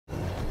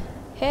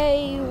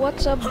Hey,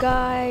 what's up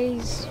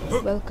guys?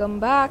 Welcome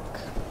back.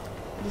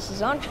 This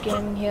is Ansh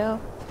Gaming here.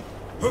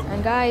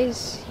 And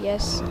guys,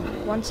 yes,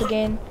 once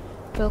again,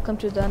 welcome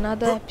to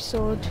another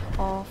episode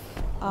of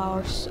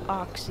our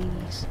ARK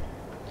series.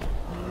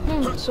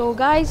 So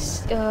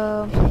guys,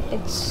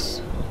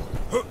 it's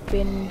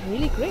been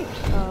really great.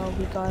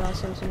 We got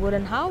ourselves a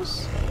wooden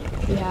house.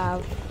 We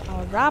have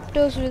our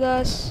raptors with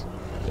us.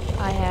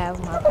 I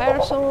have my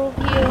parasol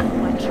over here,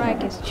 my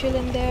trike is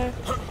chilling there,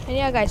 and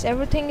yeah guys,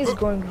 everything is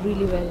going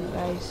really well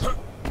guys.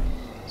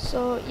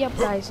 So yep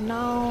guys,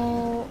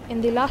 now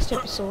in the last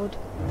episode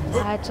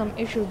I had some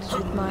issues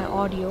with my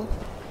audio,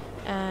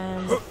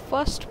 and the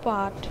first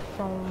part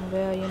from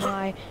where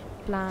I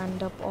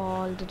planned up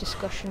all the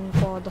discussion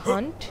for the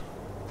hunt.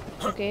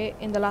 Okay,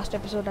 in the last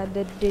episode I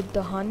did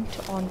the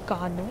hunt on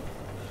Kano.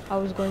 I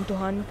was going to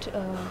hunt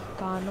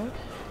Kano.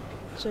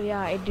 So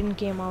yeah, it didn't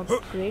came out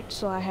great,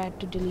 so I had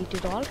to delete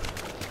it all,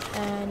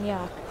 and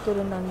yeah,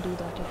 couldn't undo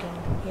that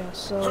again. Yeah,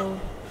 so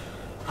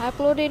I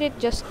uploaded it,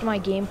 just my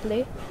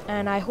gameplay,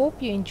 and I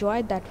hope you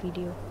enjoyed that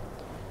video.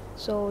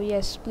 So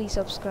yes, please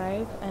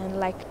subscribe and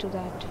like to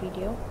that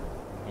video.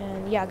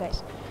 And yeah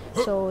guys,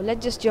 so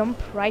let's just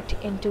jump right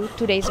into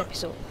today's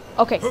episode.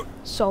 Okay,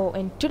 so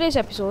in today's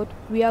episode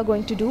we are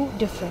going to do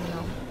different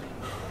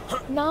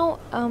now.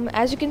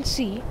 As you can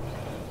see,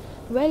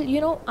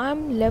 well,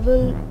 I'm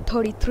level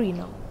 33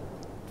 now.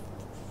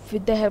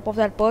 With the help of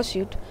that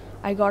pursuit,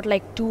 I got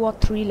like 2 or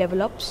 3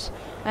 level ups,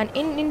 and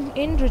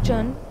in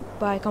return,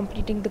 by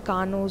completing the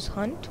Kano's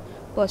hunt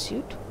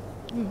pursuit,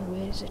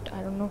 where is it?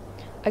 I don't know.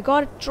 I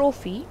got a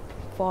trophy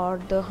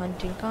for the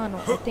hunting Kano.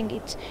 I think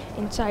it's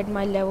inside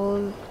my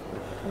level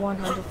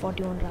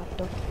 141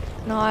 raptor.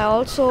 Now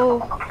I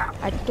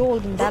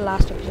told in that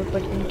last episode,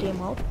 but it didn't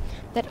came out,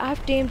 that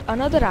I've tamed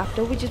another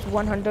raptor which is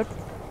 100.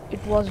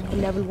 It was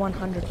level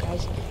 100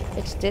 guys.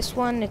 It's this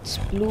one, it's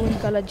blue in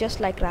color just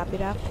like Rappy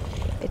Rap.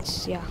 It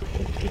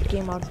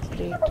came out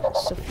great.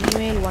 It's a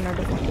female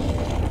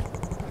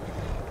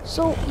 140.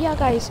 So yeah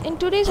guys, in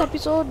today's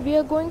episode we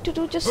are going to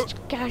do just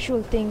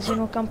casual things,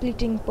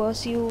 completing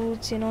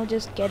pursuits,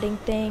 just getting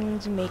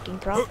things, making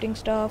crafting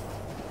stuff,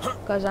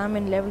 because I'm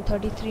in level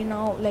 33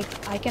 now. Like,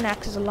 I can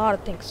access a lot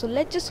of things. So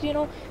let's just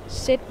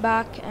sit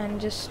back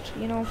and just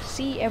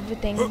see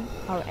everything,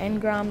 our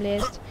engram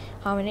list,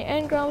 how many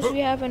engrams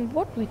we have, and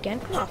what we can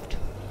craft.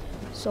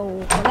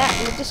 So for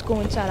that, let's just go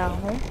inside our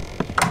home.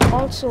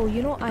 Also,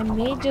 I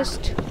may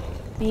just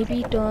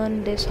maybe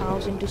turn this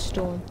house into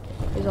stone.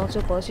 There's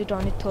also pursuit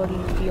on it, 30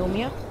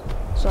 Fiomia,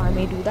 so I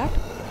may do that.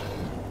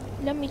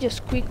 Let me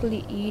just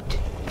quickly eat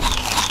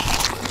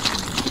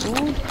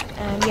food,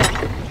 and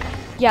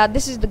yeah,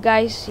 this is the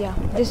guys. Yeah,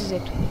 this is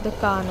it, the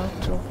Kano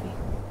trophy.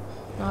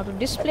 Now to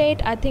display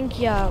it, I think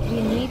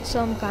we need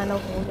some kind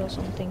of hold or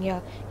something.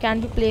 Yeah,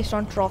 can be placed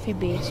on trophy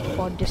based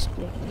for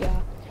display.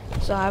 Yeah,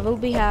 so I will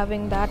be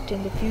having that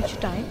in the future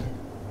time.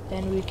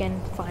 Then we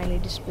can finally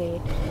display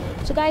it.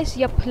 So guys,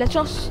 yep,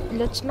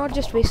 let's not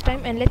just waste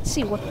time, and let's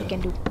see what we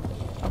can do.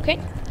 Okay,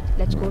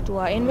 let's go to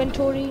our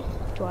inventory,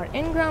 to our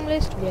engram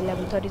list. We are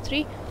level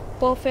 33.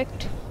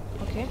 Perfect.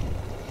 Okay.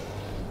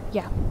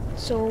 Yeah,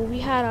 so we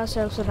had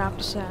ourselves a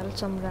raptor saddle,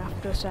 some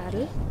raptor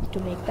saddle to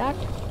make that.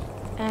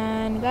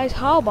 And guys,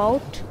 how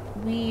about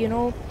we,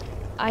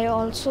 I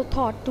also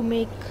thought to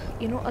make,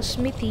 a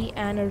smithy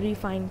and a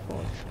refine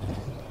forge.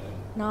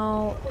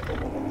 Now,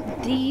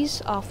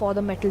 these are for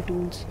the metal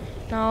tools.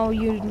 Now,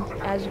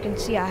 as you can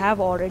see, I have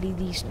already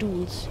these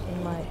tools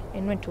in my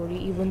inventory,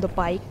 even the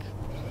pike.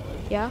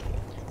 Yeah,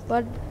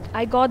 but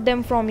I got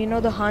them from,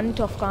 the hunt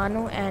of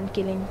Kano and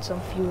killing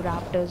some few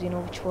raptors,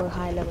 which were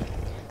high level.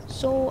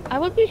 So I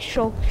will be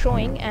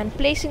showing and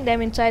placing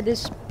them inside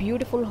this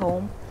beautiful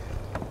home,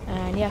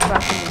 and yeah,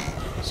 crafting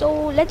them.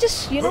 So let's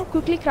just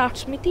quickly craft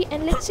smithy,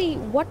 and let's see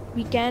what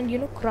we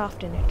can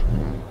craft in it.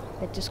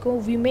 Let's just go.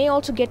 We may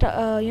also get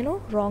a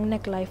wrong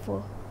neck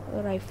rifle.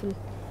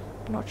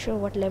 Not sure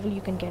what level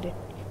you can get it.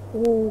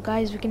 Oh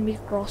guys, we can make a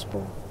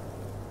crossbow.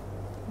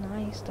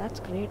 Nice, that's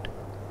great.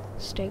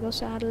 Stego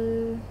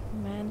saddle,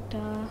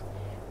 manta.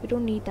 We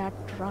don't need that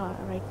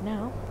right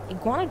now.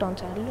 Iguanodon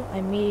saddle.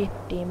 I may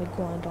tame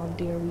Iguanodon.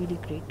 They are really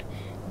great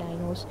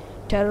dinos.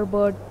 Terror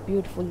bird,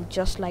 beautiful,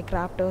 just like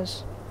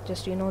raptors.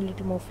 Just a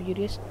little more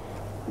furious.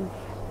 Oof.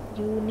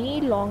 You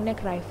need long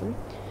neck rifle.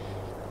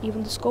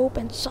 Even the scope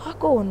and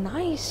Sako.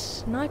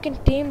 Nice. Now I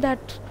can tame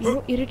that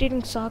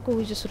irritating Sako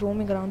who's just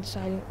roaming around this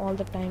island all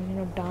the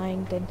time.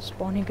 Dying then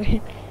spawning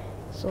again.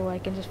 So I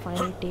can just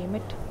finally tame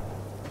it.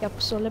 Yep,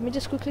 so let me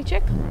just quickly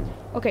check.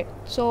 Okay,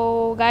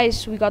 so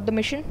guys, we got the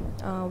mission.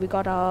 We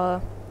got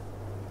our,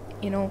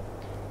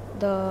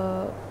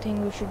 the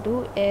thing we should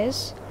do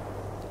is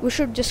we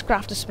should just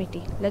craft a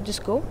smithy. Let's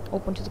just go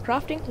open to the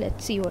crafting.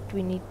 Let's see what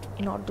we need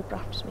in order to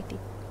craft a smithy.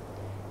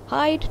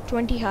 Hide,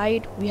 20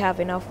 hide, we have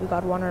enough. We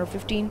got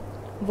 115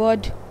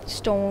 wood,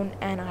 stone,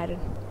 and iron.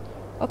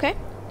 Okay,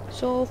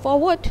 so for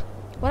wood,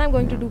 what I'm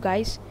going to do,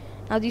 guys,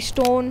 now these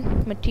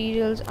stone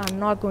materials are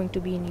not going to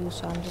be in use,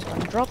 so I'm just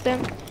going to drop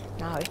them.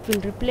 Now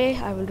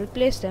I will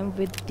replace them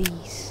with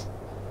these.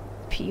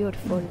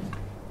 Beautiful.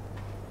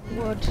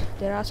 wood.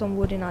 There are some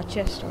wood in our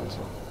chest also.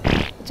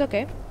 It's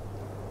okay.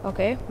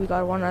 Okay, we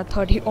got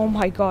 130. Oh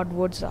my god,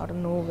 woods out of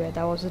nowhere.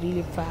 That was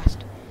really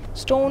fast.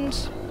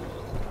 Stones.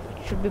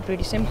 Should be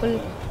pretty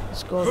simple.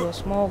 Let's go to a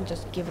smoke.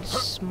 Just give it a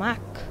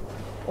smack.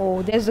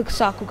 Oh, there's the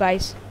Saku,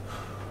 guys.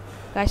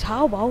 Guys,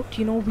 how about,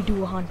 we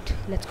do a hunt?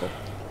 Let's go.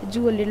 Let's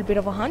do a little bit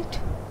of a hunt.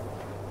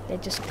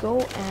 Let's just go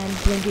and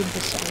bring it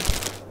this side.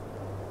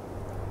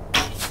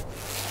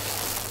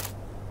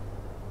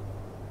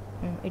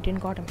 It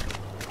didn't got him.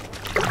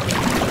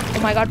 Oh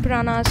my god,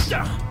 piranhas. Oh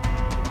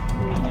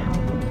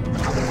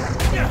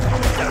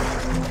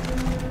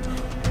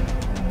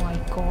my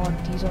god,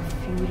 these are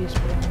furious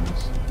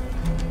piranhas.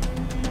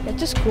 Let's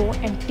just go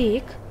and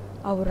take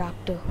our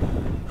raptor.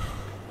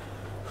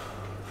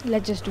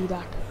 Let's just do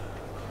that.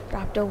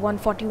 Raptor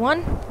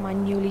 141, my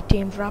newly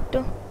tamed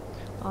raptor.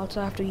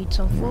 Also have to eat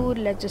some food.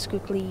 Let's just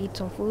quickly eat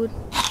some food.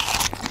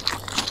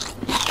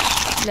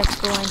 Let's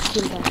go and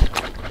kill that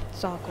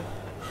Saku.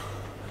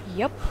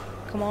 Yep,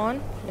 come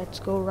on, let's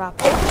go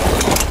raptor.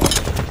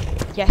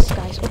 Yes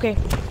guys, okay,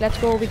 let's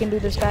go, we can do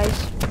this guys.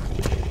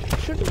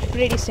 Should be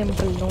pretty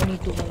simple, no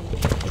need to worry.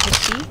 Let's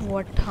just see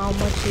how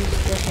much is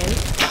the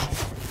health.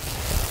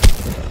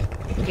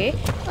 Okay,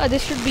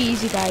 this should be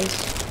easy guys.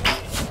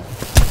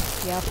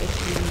 Yep,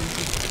 it's really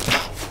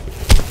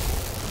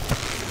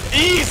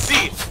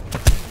easy.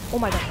 Oh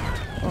my god,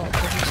 oh,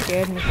 that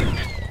scared me.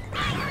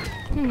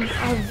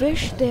 I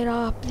wish there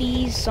are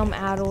please some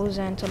arrows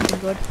and something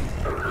good.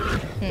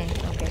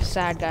 Okay,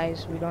 sad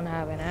guys, we don't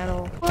have an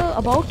arrow. We're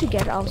about to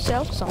get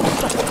ourselves some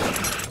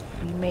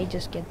stuff. We may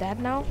just get that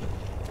now.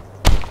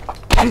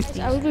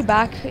 I will be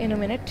back in a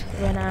minute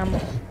when I'm,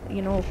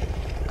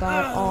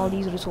 got all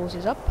these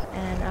resources up,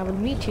 and I will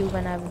meet you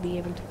when I will be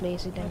able to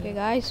place it. Okay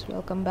guys,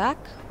 welcome back.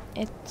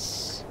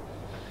 It's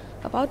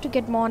about to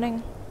get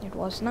morning. It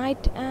was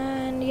night,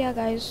 and yeah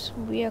guys,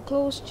 we are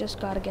close. Just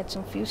gotta get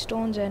some few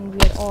stones and we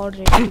are all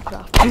ready to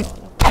craft it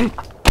all up.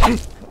 I'm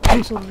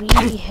also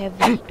really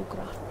heavy to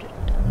craft it.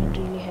 I mean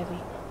really heavy.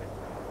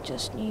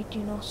 Just need,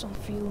 some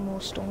few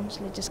more stones.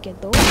 Let's just get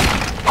those.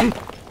 Oh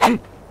my god,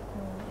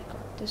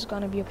 this is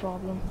gonna be a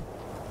problem.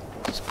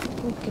 Just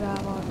quickly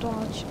grab our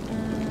torch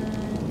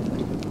and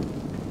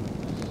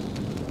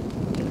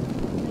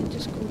let's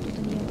just go to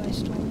the nearby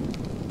stone.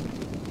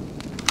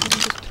 Let me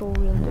just throw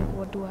real quick.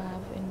 What do I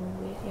have in my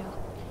way? Yeah,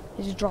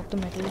 let's just drop the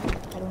metal.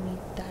 I don't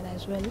need that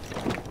as well.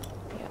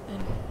 Yeah,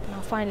 and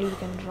now finally we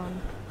can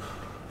run.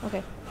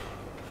 Okay.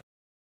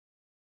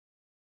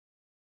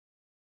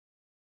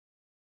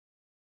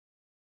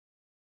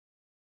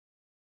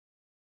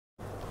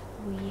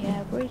 We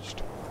have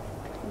reached.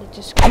 Let's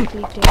just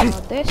quickly take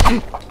out this.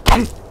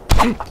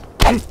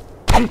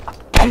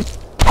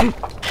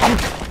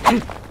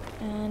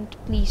 And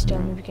please tell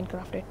me we can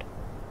craft it.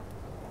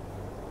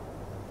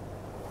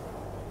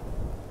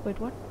 Wait,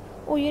 what?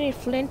 Oh, you need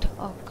flint?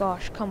 Oh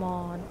gosh, come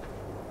on.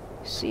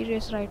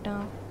 Serious right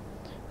now?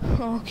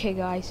 Okay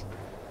guys.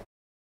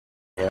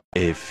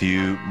 A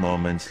few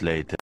moments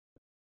later.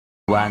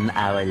 1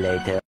 hour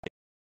later.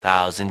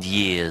 1,000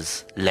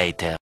 years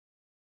later.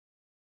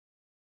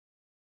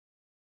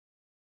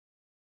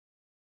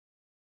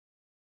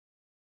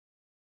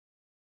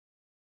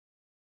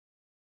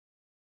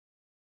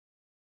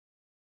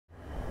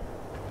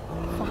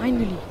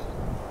 Finally.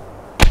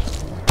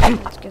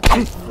 Let's get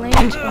some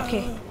flames.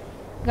 Okay.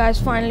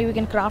 Guys, finally we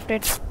can craft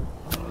it.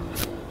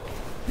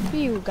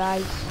 Phew,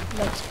 guys.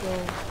 Let's go.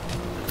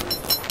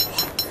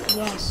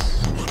 Yes.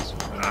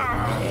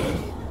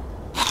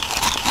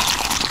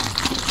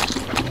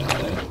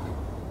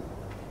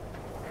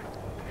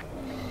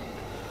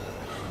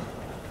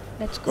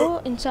 Let's go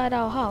inside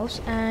our house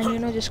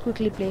and just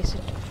quickly place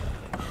it.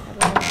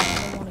 I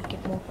don't want to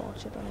get more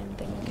tortured or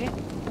anything, okay?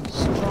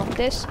 Just drop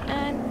this,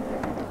 and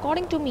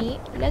according to me,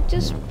 let's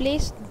just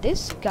place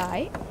this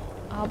guy.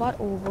 How about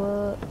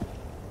over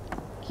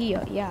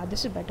here? Yeah,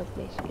 this is a better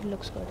place. It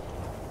looks good.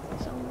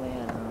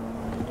 Somewhere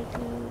around a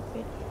little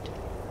bit.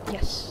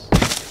 Yes.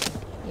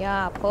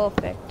 Yeah,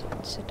 perfect.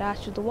 It's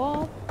attached to the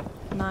wall.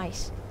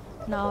 Nice.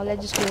 Now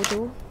let's just go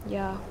to,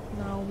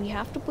 now we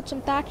have to put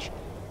some thatch.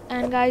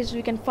 And guys,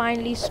 we can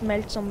finally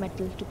smelt some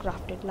metal to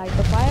craft it. Light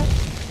the fire.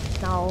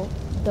 Now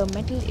the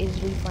metal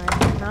is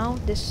refined. Now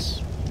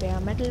this bare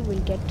metal will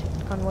get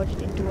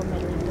converted into a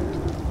metal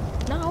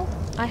ingot. Now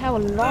I have a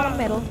lot of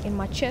metal in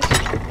my chest.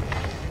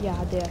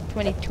 Yeah, there are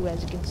 22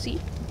 as you can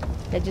see.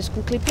 Let's just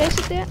quickly place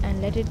it there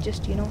and let it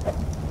just get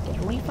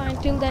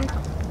refined. Till then,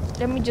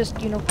 let me just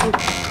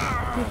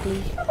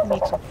quickly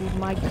make some food.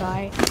 My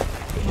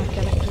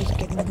character is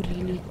getting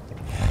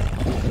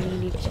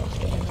really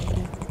exhausted and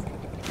hungry.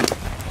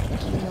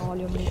 Give me all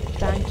your meat.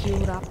 Thank you,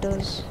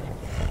 raptors.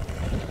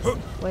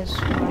 Where's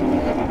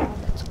my...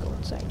 Let's go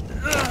inside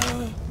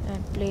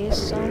and place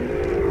some.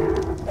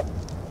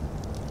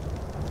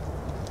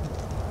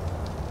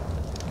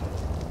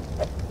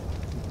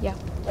 Yeah.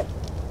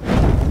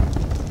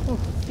 Oh,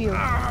 phew,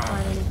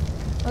 finally.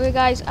 Okay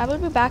guys, I will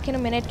be back in a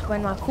minute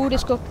when my food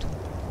is cooked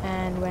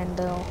and when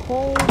the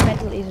whole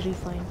metal is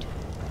refined.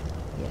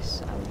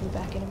 Yes, I will be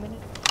back in a minute.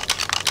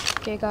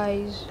 Okay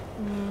guys,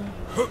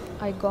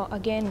 I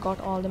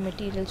got all the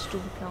materials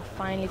to now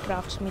finally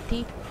craft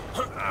smithy.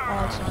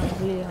 Also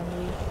I'm really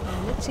hungry.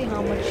 Let's see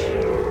how much.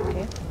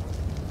 Okay.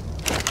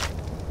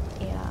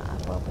 Yeah, I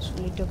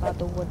purposefully took out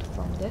the wood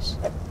from this.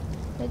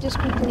 Let's just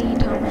quickly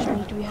eat how much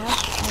meat we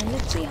have, and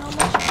let's see how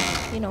much,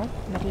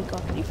 metal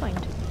got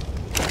refined.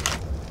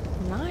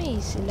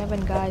 Nice,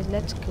 11 guys,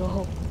 let's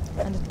go.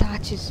 And the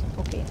thatch is,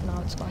 okay, now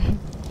it's gone.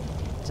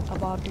 It's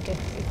about to get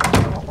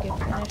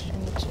finished,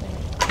 and it's finished.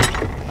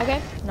 Okay,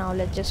 now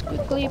let's just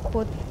quickly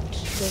put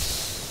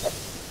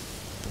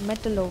this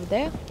metal over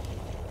there,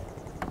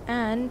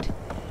 and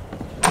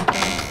we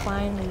can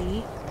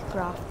finally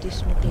craft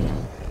this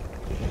material.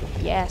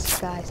 Yes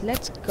guys,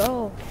 let's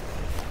go.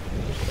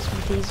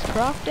 Smithy's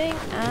crafting,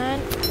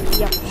 and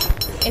yep,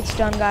 it's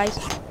done guys.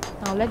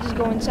 Now let's just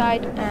go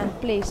inside and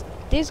place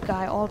this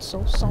guy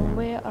also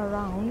somewhere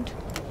around.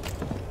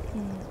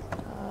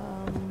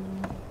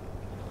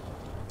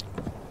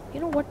 You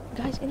know what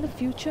guys, in the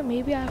future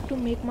maybe I have to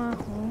make my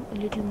home a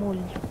little more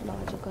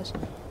larger because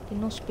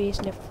there's no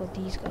space left for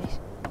these guys.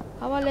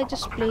 How about let's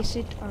just place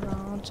it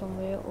around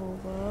somewhere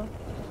over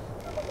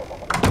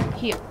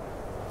here,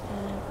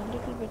 and a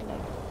little bit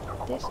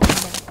like this, and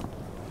then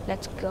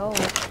let's go.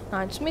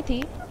 Now in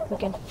smithy we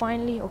can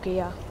finally, okay,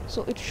 yeah,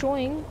 so it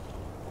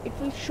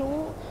will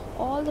show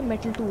all the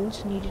metal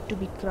tools needed to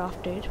be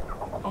crafted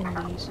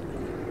in these.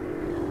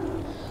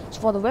 So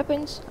for the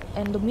weapons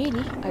and the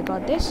melee, I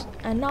got this.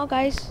 And now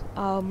guys,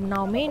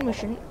 now main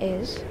mission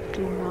is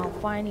to now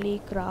finally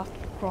craft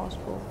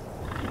crossbow.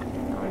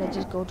 Now let's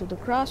just go to the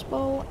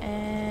crossbow,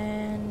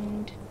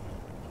 and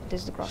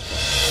this is the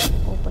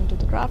crossbow. Open to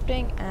the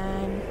crafting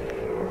and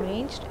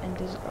arranged, and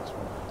this is the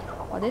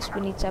crossbow. For this we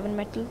need 7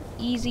 metal,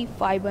 easy,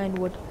 fiber and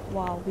wood.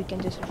 Wow, we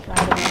can just right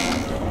away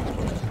craft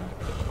the crossbow.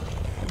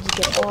 Let's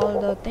get all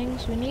the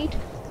things we need.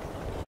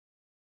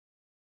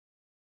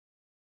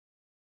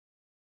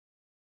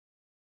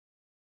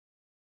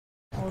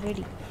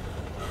 Already.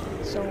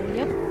 So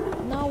yep,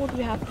 now what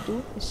we have to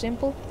do is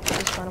simple.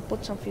 Just gonna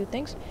put some few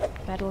things.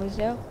 Metal is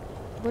there,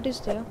 wood is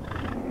there.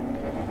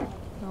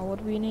 Now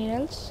what we need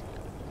else?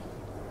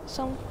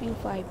 Some few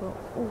fiber.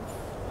 Oh,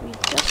 we're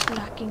just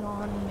lacking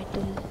on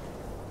metal.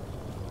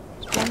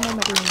 There's one more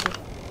metal needed.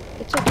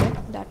 It's okay,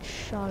 that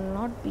shall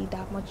not be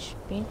that much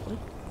painful.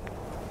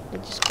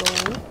 Let's just go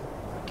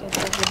get the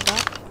wood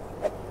back,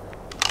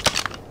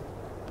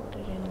 put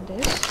it in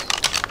this,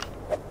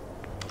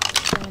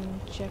 and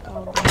check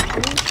out the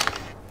tools,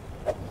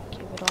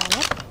 give it all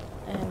up,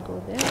 and go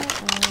there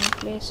and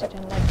place it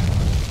in like I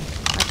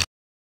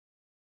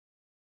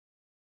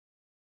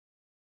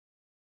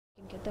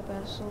can get the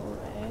parasol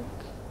egg.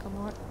 Come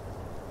on.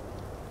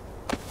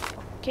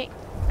 Okay,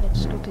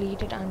 let's quickly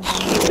eat it and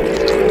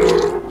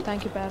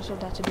thank you parasol,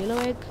 that's a yellow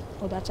egg.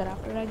 Oh, that's a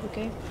raptor egg.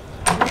 Okay,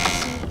 let's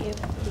see if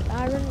the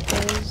iron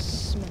is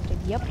smelted.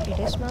 Yep, it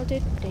is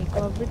smelted. Take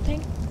everything,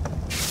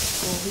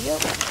 go here,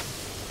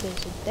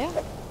 place it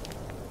there,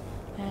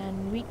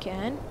 and we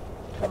can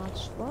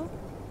transfer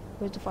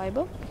with the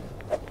fiber.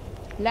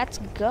 Let's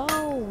go,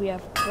 we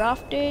have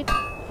crafted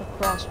a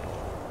crossbow.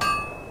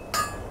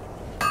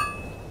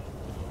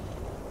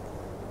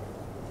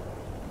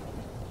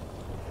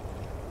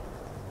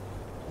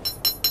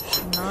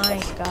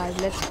 Nice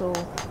guys, let's go.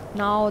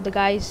 Now the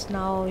guys,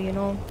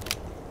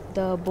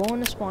 the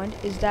bonus point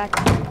is that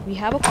we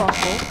have a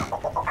crossbow.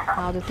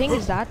 Now the thing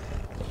is that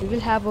we will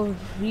have a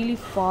really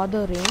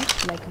farther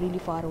range, like really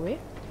far away,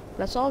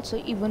 plus also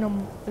even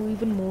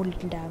more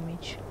little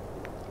damage.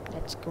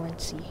 Let's go and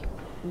see.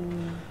 I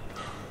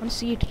want to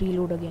see it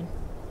reload again.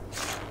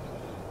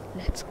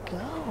 Let's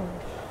go.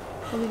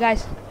 Okay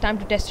guys, time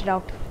to test it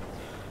out.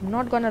 I'm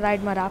not gonna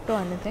ride my raptor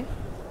or anything.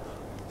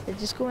 Let's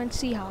just go and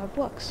see how it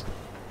works.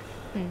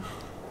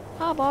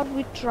 How about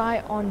we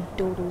try on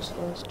dodos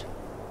first?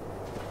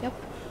 Yep.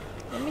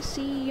 Let me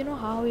see,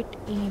 how it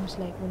aims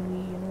like when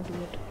we, do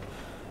it.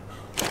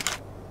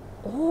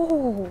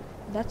 Oh,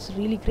 that's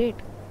really great.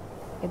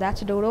 Okay,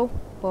 that's a dodo.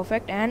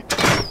 Perfect. And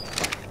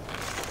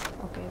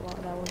okay, wow,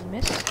 that was a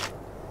miss.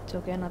 It's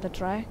okay, another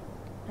try.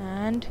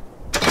 And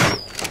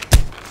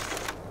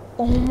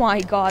oh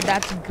my god,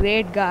 that's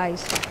great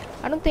guys.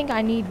 I don't think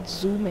I need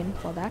zoom in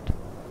for that.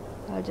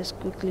 I'll just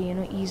quickly,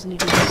 easily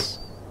do this.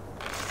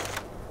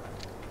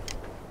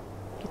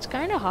 It's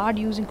kind of hard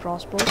using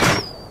crossbows.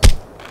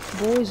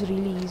 Bow is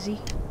really easy.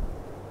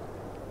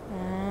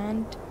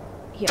 And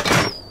here,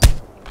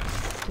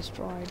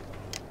 destroyed.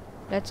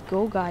 Let's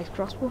go guys,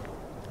 crossbow,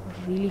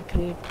 really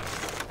great.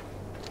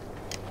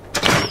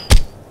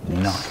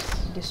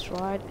 Nice.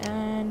 Destroyed.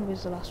 And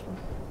where's the last one?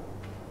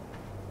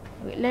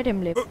 Wait, let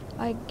him live.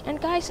 And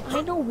guys,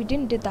 I know we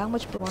didn't did that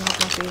much, but one of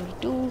my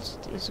favorite tools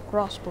is a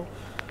crossbow.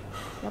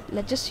 Yep,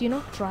 let's just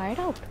try it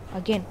out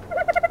again.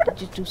 Let's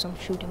just do some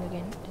shooting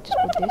again. Let's just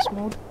put this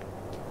mode.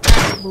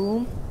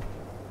 Boom.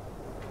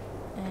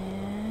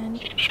 And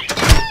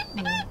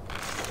boom.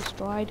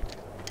 Destroyed.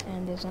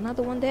 And there's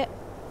another one there.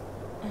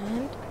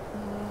 And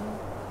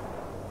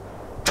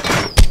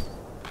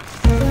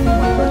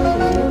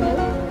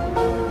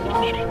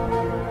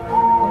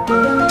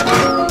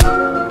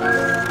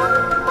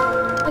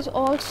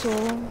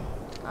also,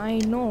 I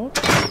know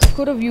I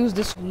could have used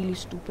this really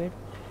stupid,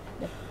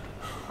 but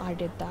I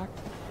did that.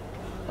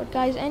 But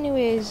guys,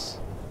 anyways,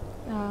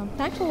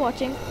 thanks for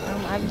watching.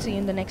 I will see you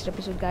in the next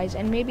episode, guys.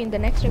 And maybe in the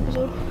next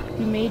episode,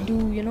 we may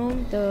do, you know,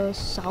 the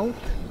south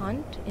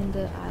hunt in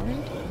the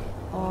island,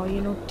 or you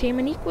know, tame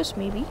an equus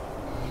maybe.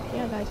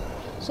 Yeah, guys.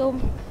 So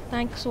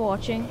thanks for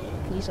watching.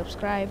 Please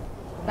subscribe,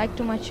 like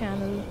to my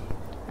channel.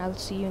 I'll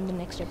see you in the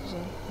next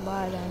episode.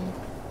 Bye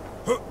then.